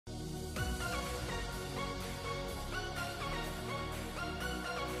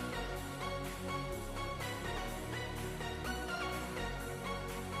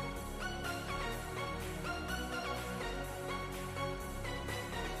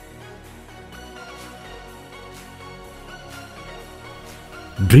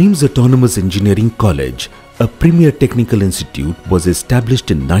Dreams Autonomous Engineering College, a premier technical institute, was established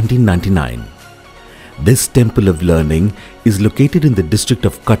in 1999. This temple of learning is located in the district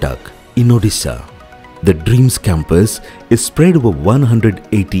of Cuttack, in Odisha. The Dreams campus is spread over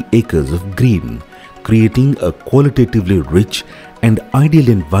 180 acres of green, creating a qualitatively rich and ideal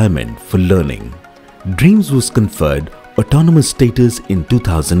environment for learning. Dreams was conferred autonomous status in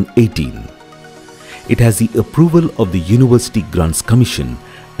 2018. It has the approval of the University Grants Commission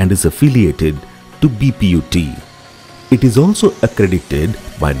and is affiliated to BPUT. It is also accredited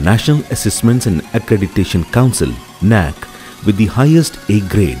by National Assessments and Accreditation Council (Naac) with the highest A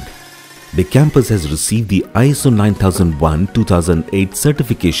grade. The campus has received the ISO 9001-2008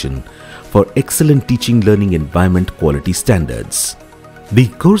 certification for excellent teaching learning environment quality standards. The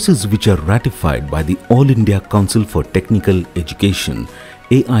courses which are ratified by the All India Council for Technical Education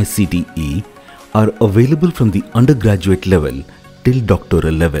 (AICTE) are available from the undergraduate level till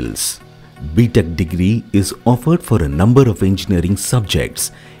doctoral levels. B.Tech degree is offered for a number of engineering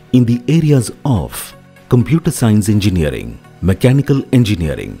subjects in the areas of computer science engineering, mechanical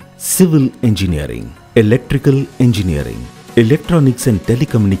engineering, civil engineering, electrical engineering, electronics and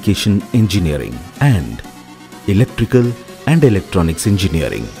telecommunication engineering, and electrical and electronics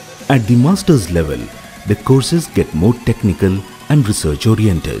engineering. At the master's level, the courses get more technical and research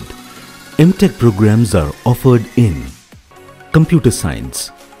oriented. M.Tech programs are offered in computer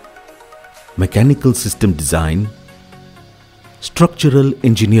science, mechanical system design, structural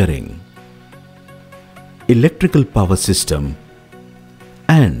engineering, electrical power system,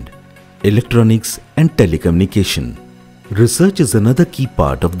 and electronics and telecommunication. Research is another key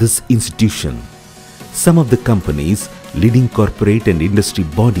part of this institution. Some of the companies, leading corporate and industry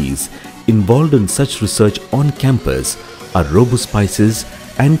bodies involved in such research on campus are RoboSpices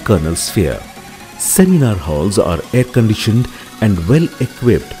and Kernel Sphere. Seminar halls are air-conditioned and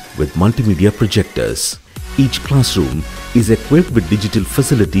well-equipped with multimedia projectors. Each classroom is equipped with digital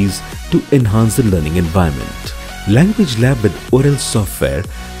facilities to enhance the learning environment. Language lab with oral software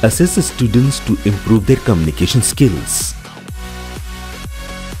assesses students to improve their communication skills.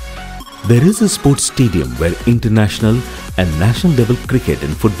 There is a sports stadium where international and national level cricket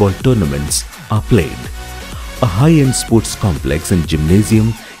and football tournaments are played. A high-end sports complex and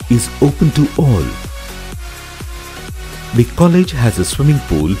gymnasium is open to all. The college has a swimming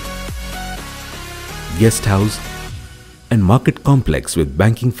pool, guest house, and market complex with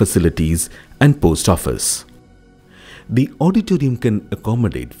banking facilities and post office. The auditorium can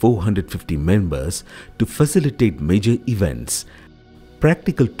accommodate 450 members to facilitate major events.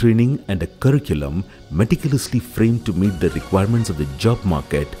 Practical training and a curriculum meticulously framed to meet the requirements of the job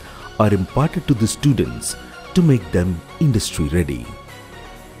market are imparted to the students to make them industry ready.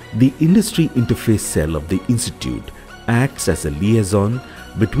 The industry interface cell of the institute acts as a liaison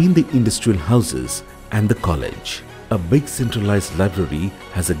between the industrial houses and the college. A big centralized library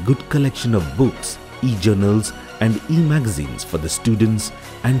has a good collection of books, e-journals and e-magazines for the students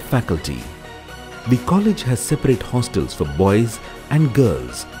and faculty. The college has separate hostels for boys and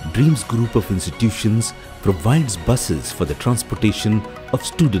girls. Dreams Group of Institutions provides buses for the transportation of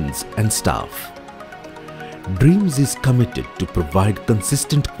students and staff. Dreams is committed to provide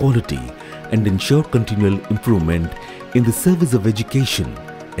consistent quality and ensure continual improvement in the service of education,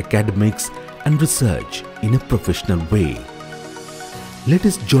 academics and research in a professional way. Let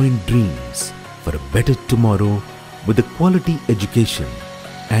us join Dreams for a better tomorrow with a quality education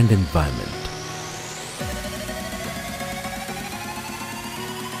and environment.